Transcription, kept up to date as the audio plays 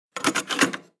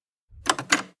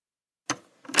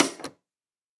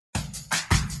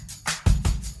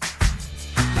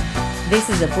This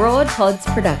is a Broad Pods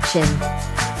production.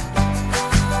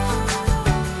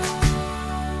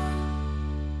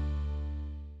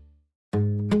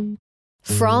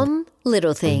 From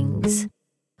Little Things.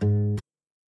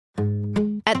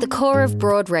 At the core of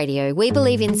Broad Radio, we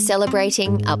believe in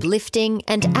celebrating, uplifting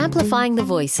and amplifying the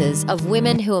voices of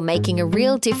women who are making a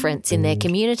real difference in their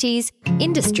communities,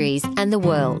 industries and the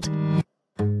world.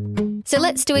 So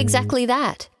let's do exactly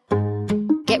that.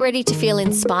 Get ready to feel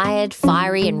inspired,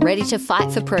 fiery and ready to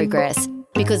fight for progress,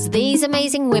 because these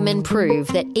amazing women prove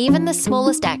that even the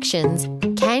smallest actions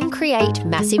can create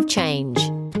massive change.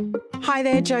 Hi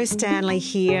there, Jo Stanley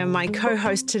here. My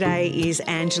co-host today is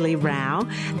Anjali Rao,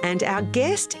 and our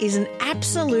guest is an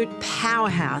absolute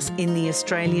powerhouse in the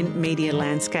Australian media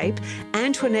landscape.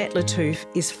 Antoinette Lattouf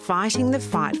is fighting the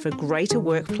fight for greater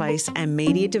workplace and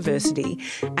media diversity,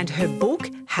 and her book,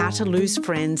 How to Lose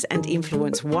Friends and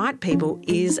Influence White People,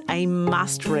 is a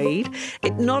must-read.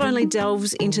 It not only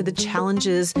delves into the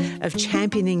challenges of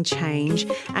championing change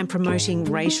and promoting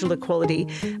racial equality,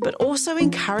 but also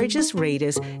encourages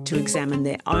readers to examine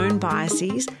their own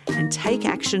biases and take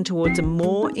action towards a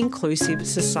more inclusive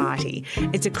society.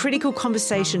 It's a critical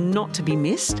conversation not to be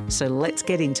missed, so let's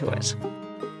get into it.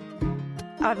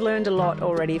 I've learned a lot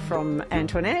already from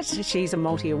Antoinette. She's a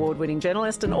multi-award-winning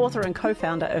journalist and author and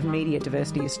co-founder of Media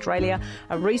Diversity Australia,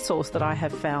 a resource that I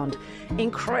have found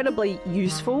incredibly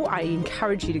useful. I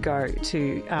encourage you to go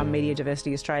to Media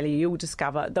Diversity Australia. You will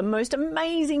discover the most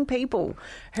amazing people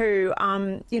who,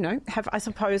 have, I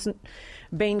suppose,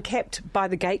 been kept by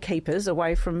the gatekeepers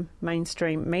away from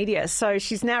mainstream media. So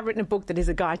she's now written a book that is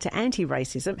a guide to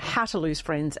anti-racism, How to Lose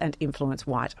Friends and Influence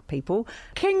White People.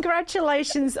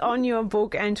 Congratulations on your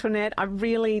book, Antoinette. I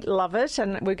really love it.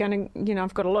 And we're going to,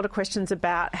 I've got a lot of questions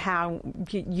about how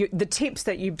the tips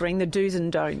that you bring, the do's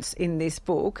and don'ts in this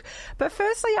book. But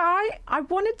firstly, I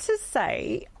wanted to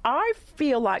say, I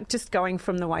feel like just going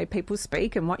from the way people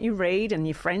speak and what you read and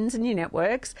your friends and your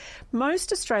networks,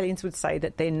 most Australians would say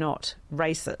that they're not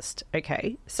racist.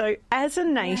 Okay, so as a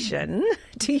nation,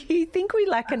 do you think we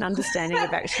lack an understanding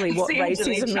of actually what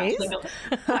racism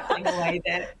is? Chuckling away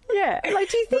there. Yeah,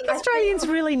 do you think Australians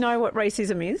really know what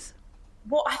racism is?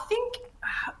 Well, I think,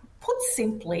 put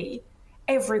simply,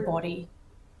 everybody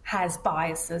has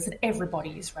biases and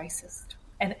everybody is racist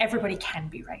and everybody can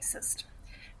be racist.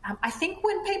 I think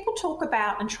when people talk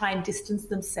about and try and distance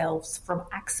themselves from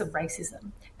acts of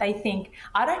racism, they think,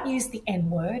 I don't use the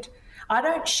N-word, I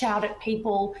don't shout at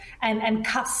people and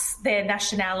cuss their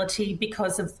nationality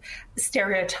because of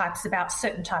stereotypes about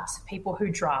certain types of people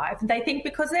who drive. And they think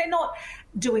because they're not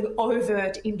doing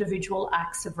overt individual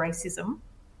acts of racism,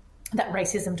 that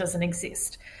racism doesn't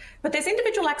exist. But there's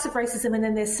individual acts of racism and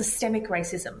then there's systemic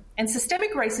racism. And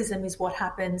systemic racism is what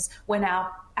happens when our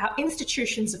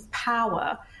institutions of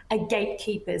power are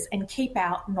gatekeepers and keep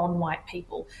out non-white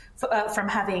people from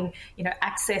having,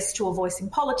 access to a voice in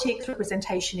politics,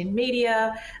 representation in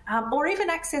media, or even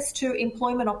access to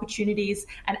employment opportunities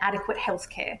and adequate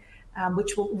healthcare.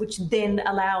 Which then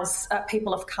allows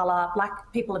people of colour,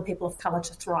 black people and people of colour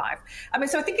to thrive.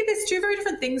 So I think there's two very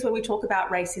different things when we talk about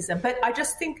racism, but I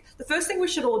just think the first thing we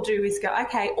should all do is go,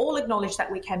 okay, all acknowledge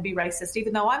that we can be racist.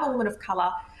 Even though I'm a woman of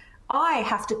colour, I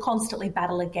have to constantly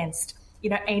battle against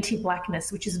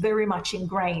anti-blackness, which is very much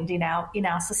ingrained in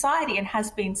our society and has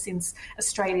been since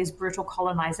Australia's brutal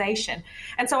colonisation.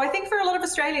 And so I think for a lot of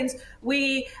Australians,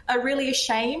 we are really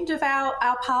ashamed of our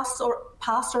past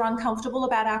or uncomfortable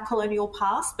about our colonial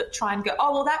past, but try and go,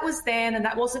 oh, well, that was then and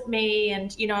that wasn't me.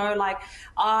 And,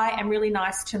 I am really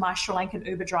nice to my Sri Lankan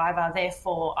Uber driver,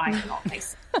 therefore I cannot be.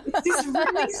 It's this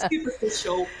really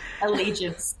superficial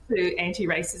allegiance to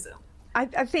anti-racism. I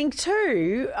think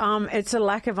too, it's a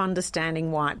lack of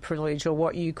understanding white privilege, or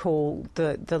what you call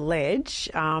the ledge,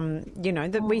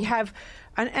 that we have.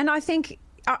 And I think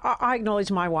I acknowledge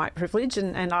my white privilege,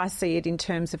 and I see it in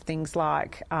terms of things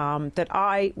like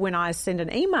that when I send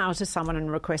an email to someone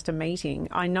and request a meeting,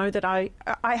 I know that I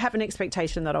have an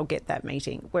expectation that I'll get that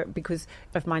meeting because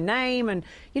of my name. And,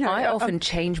 I often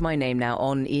change my name now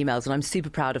on emails, and I'm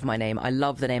super proud of my name. I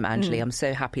love the name Anjali. I'm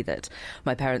so happy that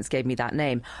my parents gave me that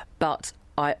name. But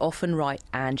I often write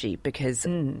Angie because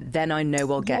then I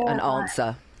know I'll get an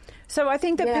answer. So I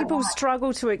think that people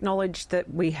struggle to acknowledge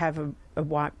that we have a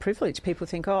white privilege. People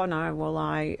think, oh no, well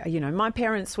my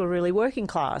parents were really working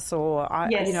class, or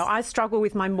I struggle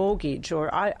with my mortgage,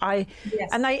 or and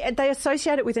they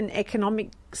associate it with an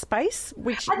economic space,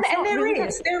 which and there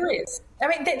is. I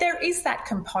mean, there is that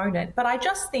component, but I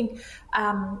just think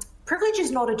privilege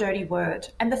is not a dirty word.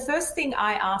 And the first thing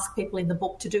I ask people in the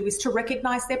book to do is to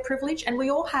recognise their privilege. And we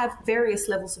all have various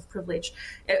levels of privilege.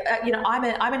 I'm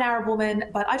an Arab woman,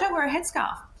 but I don't wear a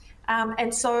headscarf.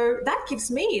 And so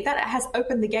that has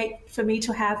opened the gate for me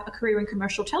to have a career in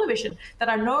commercial television that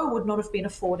I know would not have been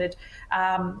afforded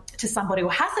to somebody,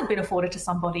 or hasn't been afforded to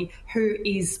somebody who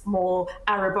is more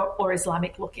Arab or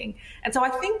Islamic looking. And so I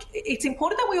think it's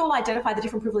important that we all identify the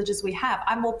different privileges we have.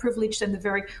 I'm more privileged than the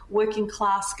very working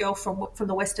class girl from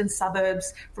the western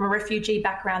suburbs, from a refugee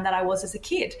background that I was as a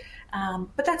kid.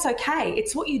 But that's okay.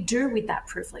 It's what you do with that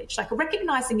privilege. Like,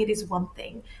 recognizing it is one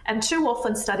thing. And too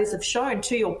often studies have shown,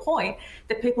 to your point,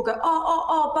 that people go,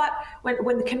 but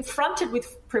when confronted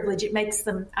with privilege, it makes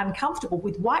them uncomfortable.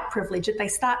 With white privilege, they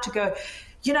start to go,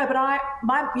 but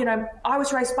I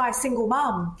was raised by a single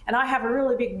mum and I have a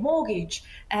really big mortgage,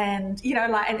 and,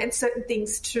 and certain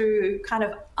things to kind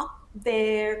of up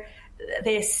their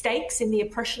stakes in the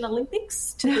oppression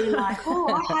Olympics, to be like,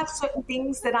 I have certain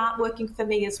things that aren't working for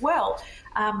me as well.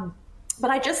 But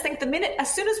I just think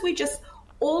as soon as we just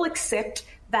all accept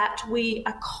that we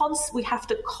have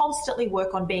to constantly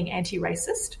work on being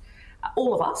anti-racist,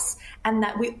 all of us, and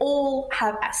that we all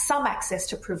have some access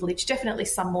to privilege, definitely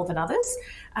some more than others,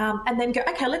 and then go,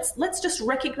 okay, let's just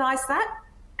recognise that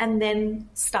and then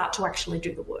start to actually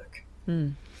do the work.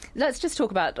 Let's just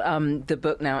talk about the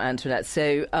book now, Antoinette.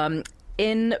 So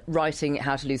in writing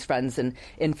How to Lose Friends and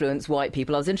Influence White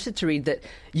People, I was interested to read that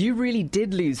you really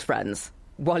did lose friends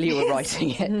while you were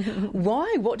writing it.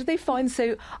 Why? What did they find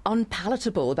so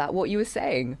unpalatable about what you were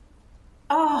saying?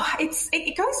 Oh,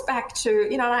 it goes back to,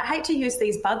 and I hate to use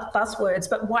these buzzwords,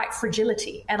 but white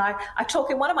fragility. And I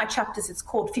talk in one of my chapters, it's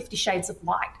called 50 Shades of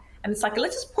White. And it's like,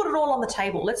 let's just put it all on the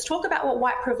table. Let's talk about what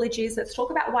white privilege is. Let's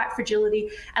talk about white fragility,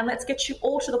 and let's get you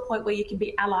all to the point where you can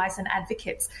be allies and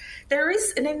advocates. There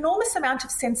is an enormous amount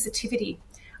of sensitivity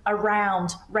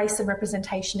around race and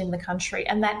representation in the country,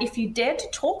 and that if you dare to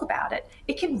talk about it,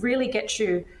 it can really get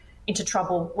you into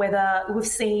trouble. Whether we've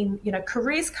seen,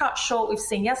 careers cut short, we've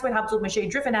seen Yasmin Abdul-Majid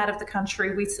driven out of the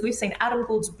country, we've seen Adam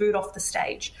Goodes booed off the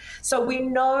stage. So we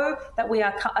know that we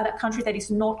are a country that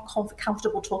is not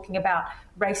comfortable talking about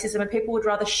racism, and people would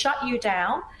rather shut you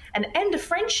down and end a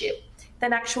friendship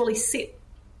than actually sit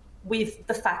with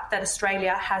the fact that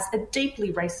Australia has a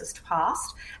deeply racist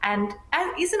past, and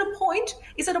is it a point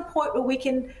where we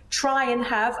can try and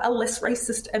have a less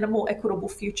racist and a more equitable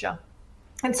future.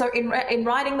 And so in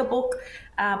writing the book,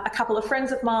 a couple of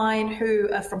friends of mine who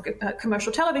are from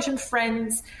commercial television,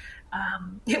 friends,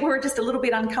 were just a little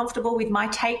bit uncomfortable with my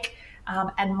take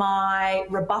and my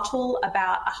rebuttal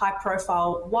about a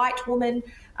high-profile white woman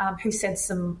who said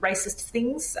some racist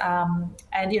things.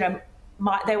 And,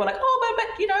 they were like, but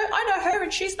I know her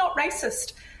and she's not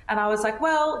racist. And I was like,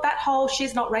 well, that whole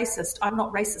she's not racist, I'm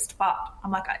not racist, but I'm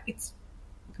like,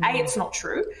 A, it's not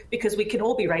true, because we can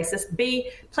all be racist.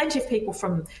 B, plenty of people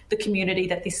from the community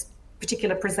that this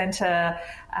particular presenter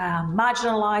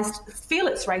marginalised feel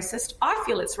it's racist. I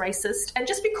feel it's racist. And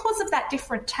just because of that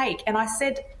different take, and I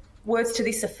said words to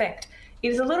this effect, it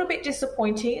is a little bit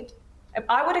disappointing.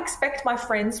 I would expect my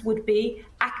friends would be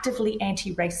actively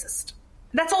anti-racist.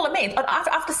 That's all it means.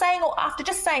 After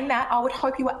just saying that, I would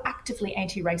hope you were actively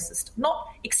anti-racist, not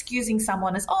excusing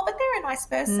someone as, but they're a nice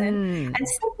person. And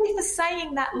simply for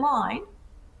saying that line,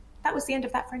 that was the end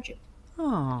of that friendship.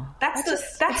 Oh,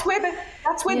 that's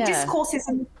where discourse is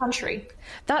in the country.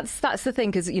 That's the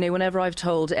thing, because whenever I've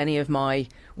told any of my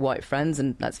white friends,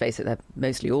 and let's face it, they're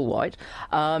mostly all white,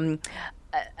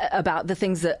 about the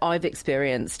things that I've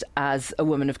experienced as a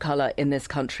woman of colour in this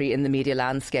country, in the media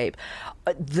landscape,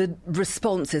 the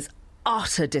response is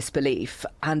utter disbelief,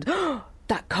 and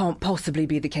that can't possibly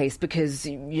be the case because,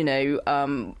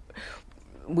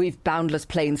 we've boundless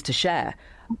planes to share.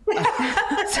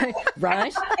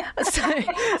 Right?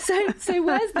 So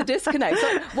where's the disconnect?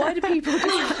 Why do people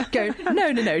just go,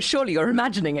 no, surely you're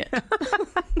imagining it?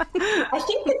 I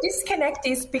think the disconnect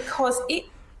is because it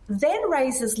then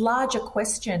raises larger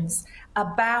questions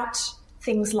about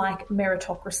things like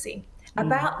meritocracy,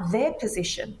 about their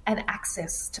position and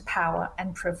access to power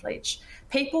and privilege.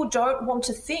 People don't want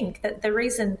to think that the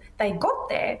reason they got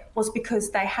there was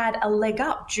because they had a leg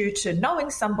up due to knowing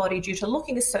somebody, due to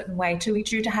looking a certain way, due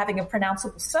to having a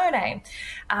pronounceable surname,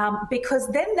 because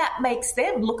then that makes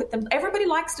them look at them. Everybody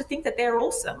likes to think that they're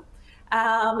awesome.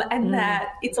 And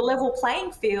that it's a level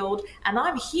playing field, and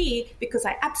I'm here because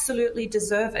I absolutely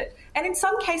deserve it. And in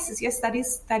some cases, yes, that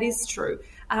is true.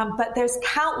 But there's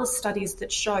countless studies that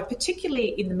show,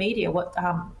 particularly in the media, what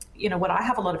I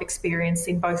have a lot of experience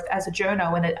in, both as a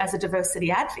journo and as a diversity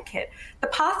advocate. The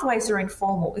pathways are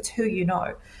informal. It's who you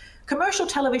know. Commercial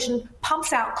television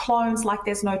pumps out clones like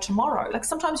there's no tomorrow. Like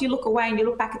sometimes you look away and you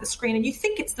look back at the screen and you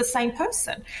think it's the same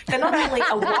person. They're not only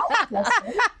a white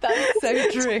person. That's so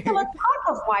true. It's a particular type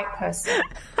of white person.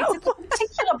 It's a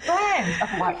particular brand of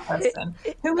white person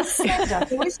who is slender,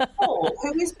 who is tall,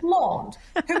 who is blonde,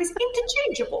 who is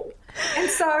interchangeable. And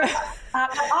so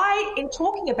I, in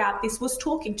talking about this, was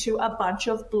talking to a bunch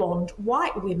of blonde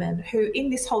white women who, in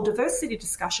this whole diversity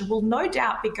discussion, will no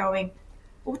doubt be going,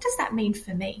 well, what does that mean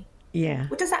for me? Yeah.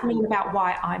 What does that mean about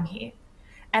why I'm here?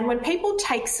 And when people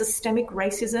take systemic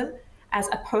racism as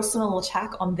a personal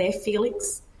attack on their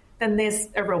feelings, then there's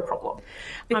a real problem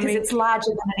because it's larger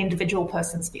than an individual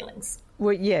person's feelings.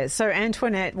 Well, yeah. So,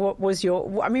 Antoinette, what is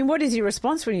your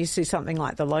response when you see something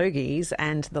like the Logies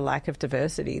and the lack of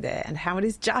diversity there and how it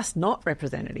is just not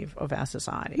representative of our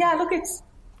society? Yeah, look, it's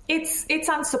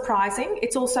unsurprising.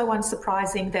 It's also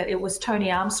unsurprising that it was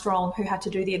Tony Armstrong who had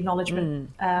to do the acknowledgement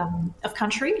of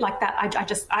country like that.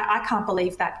 I can't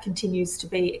believe that continues to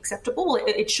be acceptable.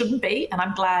 It shouldn't be, and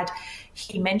I'm glad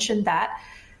he mentioned that.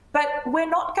 But we're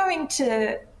not going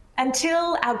to,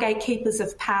 until our gatekeepers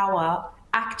of power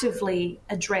actively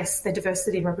address the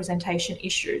diversity and representation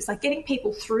issues, like getting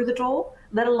people through the door,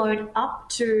 let alone up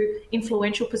to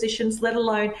influential positions, let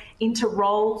alone into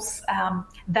roles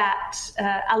that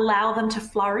allow them to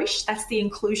flourish. That's the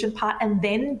inclusion part, and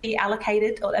then be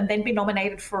allocated and then be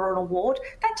nominated for an award.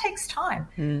 That takes time.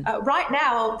 Right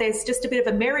now, there's just a bit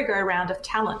of a merry-go-round of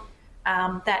talent.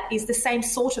 That is the same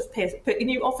sort of person,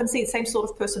 and you often see the same sort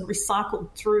of person recycled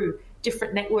through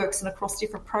different networks and across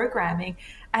different programming.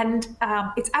 And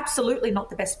it's absolutely not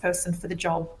the best person for the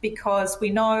job, because we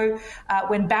know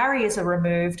when barriers are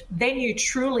removed, then you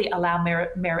truly allow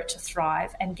merit to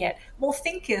thrive and get more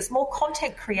thinkers, more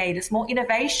content creators, more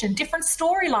innovation, different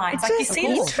storylines. It's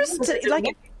like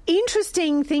you see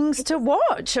interesting things to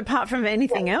watch apart from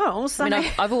anything else. I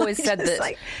mean, I've always said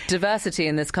that diversity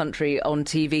in this country on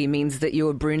TV means that you're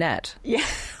a brunette. Yeah.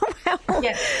 Well,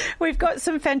 we've got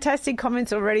some fantastic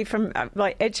comments already from,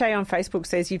 Etche on Facebook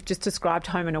says you've just described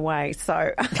Home and Away. So,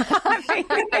 I mean,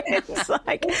 it's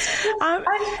like... and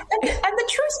the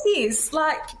truth is,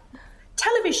 like,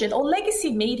 television or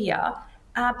legacy media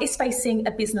is facing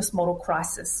a business model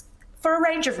crisis. For a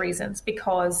range of reasons,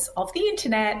 because of the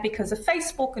internet, because of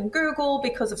Facebook and Google,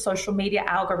 because of social media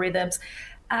algorithms.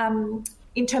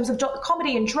 In terms of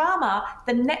comedy and drama,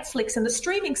 the Netflix and the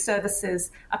streaming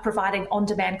services are providing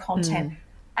on-demand content.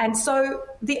 And so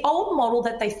the old model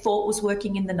that they thought was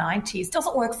working in the 90s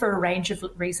doesn't work for a range of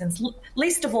reasons,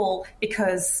 least of all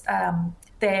because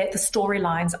the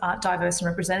storylines aren't diverse and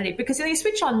representative. Because you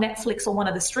switch on Netflix or one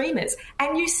of the streamers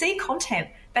and you see content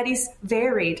that is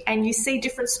varied, and you see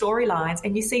different storylines,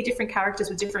 and you see different characters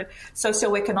with different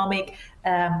socioeconomic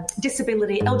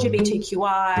disability,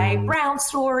 LGBTQI, brown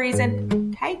stories,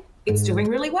 and hey, it's doing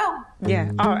really well.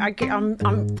 Yeah. Oh,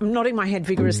 I'm nodding my head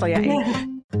vigorously at you.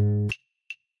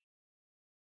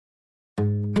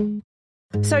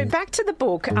 So back to the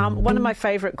book, one of my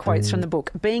favourite quotes from the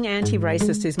book, being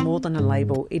anti-racist is more than a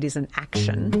label, it is an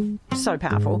action. So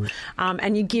powerful.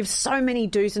 And you give so many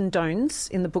do's and don'ts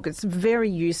in the book. It's very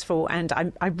useful, and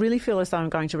I really feel as though I'm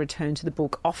going to return to the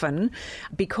book often,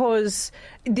 because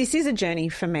this is a journey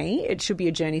for me. It should be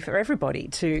a journey for everybody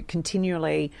to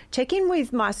continually check in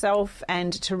with myself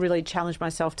and to really challenge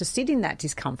myself to sit in that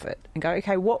discomfort and go,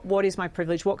 okay, what is my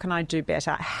privilege? What can I do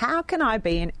better? How can I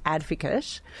be an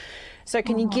advocate? So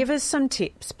can you give us some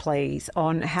tips, please,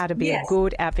 on how to be a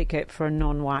good advocate for a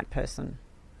non-white person?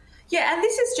 Yeah, and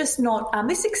this is just not,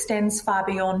 this extends far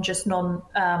beyond just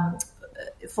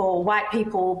for white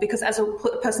people, because as a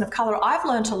person of colour, I've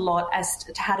learned a lot as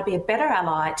to how to be a better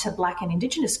ally to Black and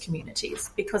Indigenous communities,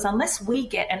 because unless we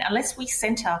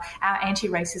centre our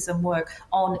anti-racism work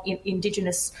on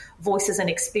Indigenous voices and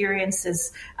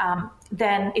experiences,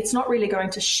 then it's not really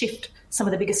going to shift some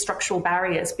of the biggest structural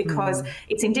barriers, because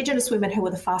it's Indigenous women who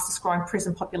are the fastest growing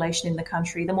prison population in the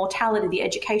country. The mortality, the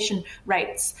education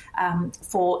rates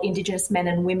for Indigenous men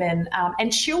and women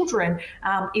and children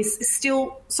is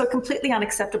still so completely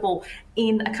unacceptable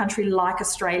in a country like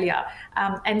Australia.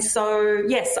 And so,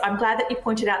 yes, I'm glad that you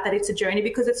pointed out that it's a journey,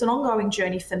 because it's an ongoing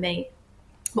journey for me.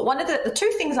 But one of the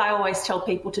two things I always tell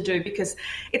people to do, because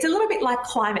it's a little bit like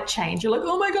climate change. You're like,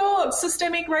 oh, my God,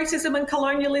 systemic racism and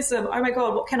colonialism. Oh, my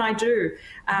God, what can I do?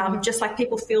 Just like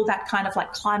people feel that kind of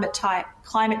like climate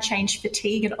change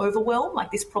fatigue and overwhelm,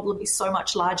 like this problem is so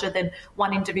much larger than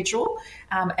one individual.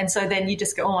 And so then you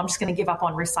just go, oh, I'm just going to give up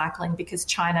on recycling because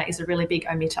China is a really big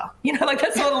emitter. You know, like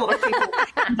that's what a lot of people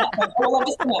well, I'm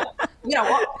just going to, you know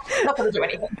what, I'm not going to do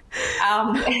anything.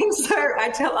 And so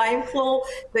I implore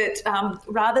that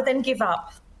rather than give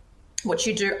up, what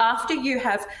you do after you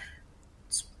have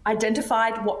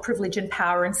identified what privilege and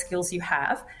power and skills you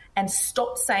have, and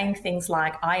stopped saying things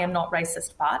like, I am not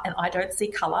racist, but, and I don't see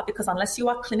colour, because unless you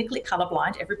are clinically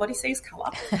colourblind, everybody sees colour.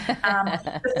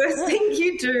 The first thing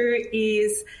you do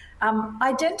is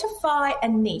identify a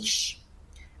niche.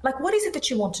 Like, what is it that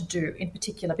you want to do in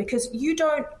particular? Because we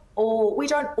don't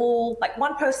all, like,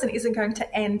 one person isn't going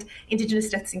to end Indigenous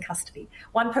deaths in custody.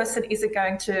 One person isn't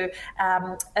going to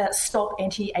stop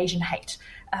anti-Asian hate.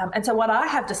 And so what I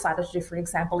have decided to do, for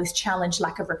example, is challenge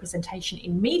lack of representation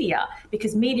in media,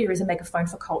 because media is a megaphone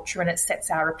for culture, and it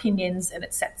sets our opinions, and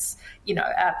it sets,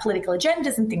 political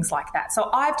agendas and things like that. So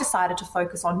I've decided to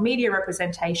focus on media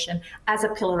representation as a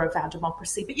pillar of our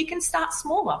democracy. But you can start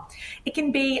smaller. It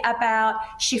can be about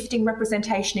shifting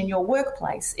representation in your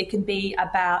workplace. It can be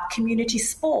about community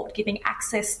sport, giving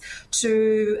access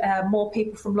to more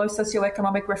people from low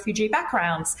socioeconomic refugee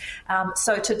backgrounds.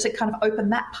 So to kind of open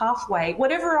that pathway,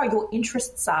 whatever your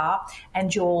interests are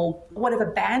and your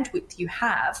whatever bandwidth you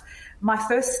have, my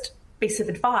first piece of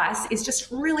advice is just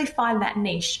really find that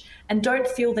niche and don't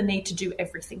feel the need to do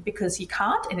everything, because you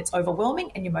can't, and it's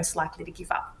overwhelming, and you're most likely to give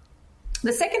up.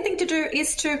 The second thing to do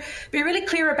is to be really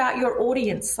clear about your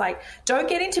audience. Like, don't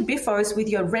get into biffos with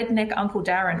your redneck Uncle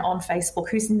Darren on Facebook,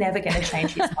 who's never going to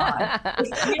change his mind.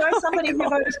 If you know somebody who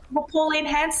voted for Pauline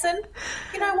Hanson,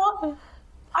 you know what?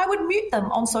 I would mute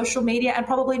them on social media and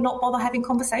probably not bother having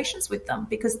conversations with them,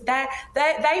 because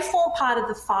they form part of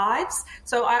the fives.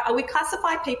 So we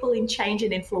classify people in change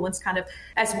and influence kind of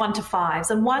as 1 to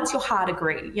 5s, and 1's your hard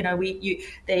agree.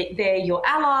 They're your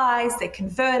allies, they're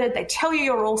converted, they tell you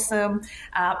you're awesome,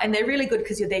 and they're really good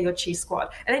because they're your cheer squad.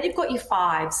 And then you've got your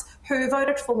 5s who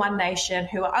voted for One Nation,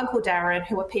 who are Uncle Darren,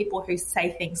 who are people who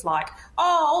say things like,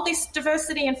 oh, all this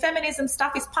diversity and feminism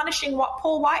stuff is punishing what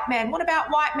poor white men. What about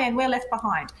white men? We're left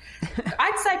behind.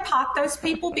 I'd say park those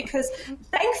people, because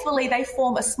thankfully they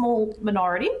form a small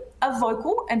minority, a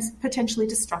vocal and potentially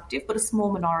destructive, but a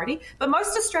small minority. But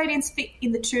most Australians fit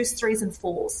in the 2s, 3s and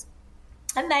 4s.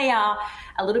 And they are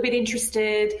a little bit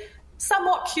interested,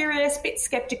 somewhat curious, a bit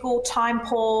sceptical, time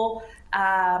poor,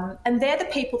 and they're the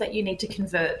people that you need to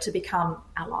convert to become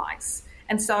allies.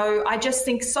 And so I just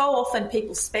think so often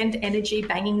people spend energy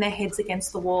banging their heads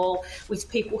against the wall with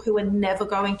people who are never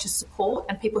going to support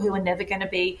and people who are never going to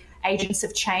be agents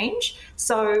of change.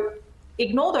 So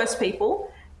ignore those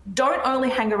people. Don't only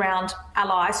hang around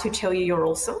allies who tell you you're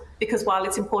awesome, because while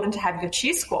it's important to have your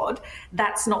cheer squad,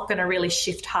 that's not going to really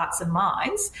shift hearts and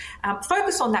minds.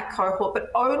 Focus on that cohort,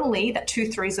 but only that 2,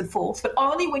 3s and 4s, but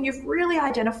only when you've really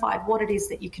identified what it is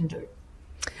that you can do.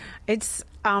 It's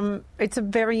a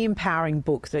very empowering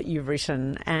book that you've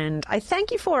written, and I thank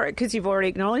you for it, because you've already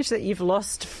acknowledged that you've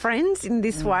lost friends in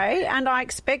this way, and I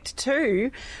expect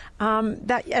too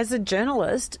that as a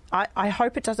journalist, I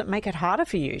hope it doesn't make it harder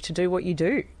for you to do what you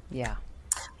do. Yeah.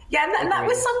 Yeah, and that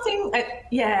was something,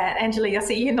 Angela, I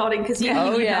see you nodding because you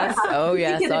Oh, yes.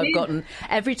 I've gotten,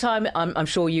 every time, I'm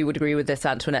sure you would agree with this,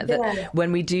 Antoinette, that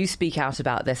when we do speak out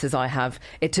about this, as I have,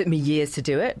 it took me years to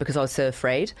do it because I was so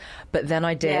afraid. But then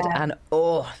I did, and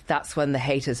that's when the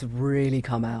haters really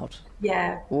come out.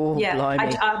 Yeah. Oh,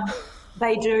 blimey.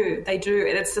 They do.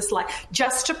 And it's just like,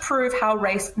 just to prove how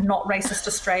not racist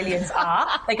Australians are,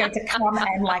 they're going to come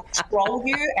and troll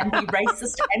you and be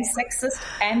racist and sexist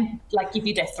and give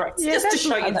you death threats, just to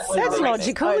show you that we're that's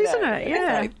logical, isn't it?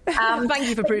 Yeah. Thank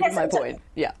you for proving my point.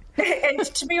 Yeah. And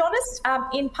to be honest,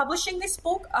 in publishing this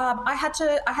book, I had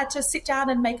to sit down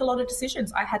and make a lot of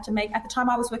decisions. I had to make, at the time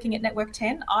I was working at Network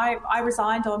 10, I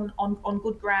resigned on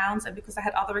good grounds and because I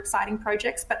had other exciting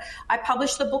projects. But I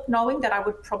published the book knowing that I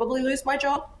would probably lose my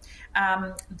job,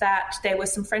 that there were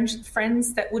some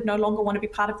friends that would no longer want to be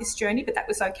part of this journey, but that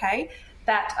was okay.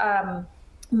 That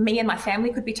me and my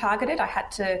family could be targeted. I had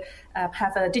to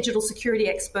have a digital security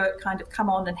expert kind of come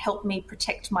on and help me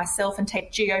protect myself and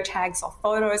take geotags off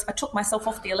photos. I took myself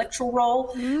off the electoral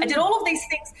roll. I did all of these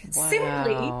things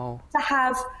simply to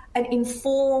have an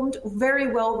informed, very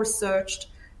well-researched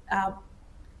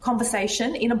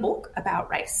conversation in a book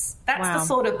about race. That's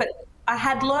but I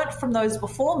had learnt from those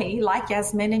before me, like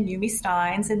Yasmin and Yumi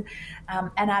Steins and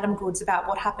Adam Goods, about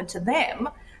what happened to them.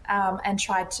 And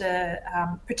tried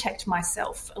to protect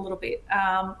myself a little bit.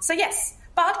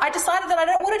 But I decided that I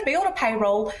don't want to be on a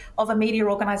payroll of a media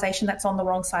organisation that's on the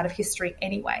wrong side of history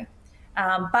anyway.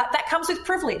 But that comes with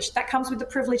privilege. That comes with the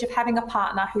privilege of having a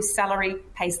partner whose salary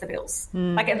pays the bills.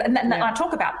 And I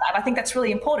talk about that. I think that's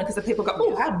really important because the people go,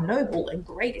 oh, how noble and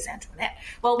great is Antoinette?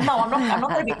 Well, no, I'm not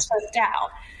going to be turfed out.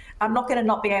 I'm not going to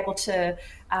not be able to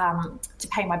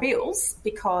pay my bills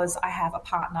because I have a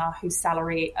partner whose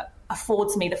salary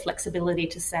affords me the flexibility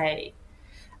to say,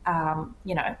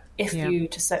 if you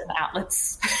to certain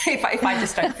outlets, if I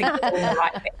just don't think it's all the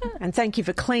right thing. And thank you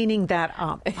for cleaning that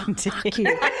up. Thank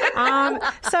you.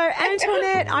 So,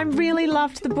 Antoinette, I really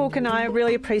loved the book, and I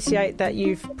really appreciate that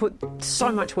you've put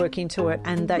so much work into it,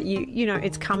 and that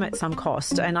it's come at some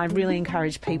cost. And I really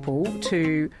encourage people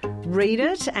to read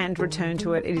it and return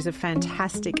to it. It is a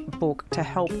fantastic book to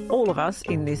help all of us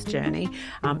in this journey,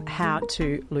 how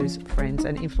to lose friends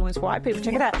and influence white people.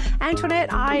 Check it out.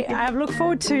 Antoinette, I look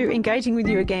forward to engaging with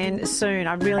you again soon.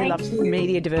 I really love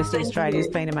Media Diversity Australia. It's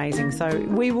been amazing. So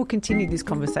we will continue this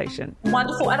conversation.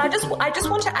 Wonderful. And I just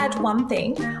want to add one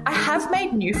thing. I have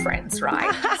made new friends,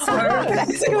 right? So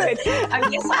that's good.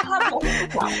 Yes, I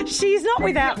have. She's not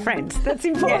without friends. That's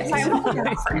important. Yes, I'm not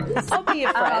without friends. I'll be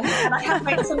a friend. And I have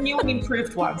made some new and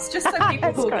improved ones, just so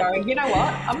people who are going, you know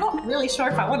what, I'm not really sure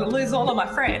if I want to lose all of my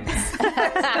friends.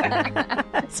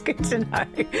 That's good to know.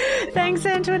 Thanks,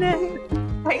 Antoinette.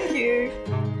 Thank you.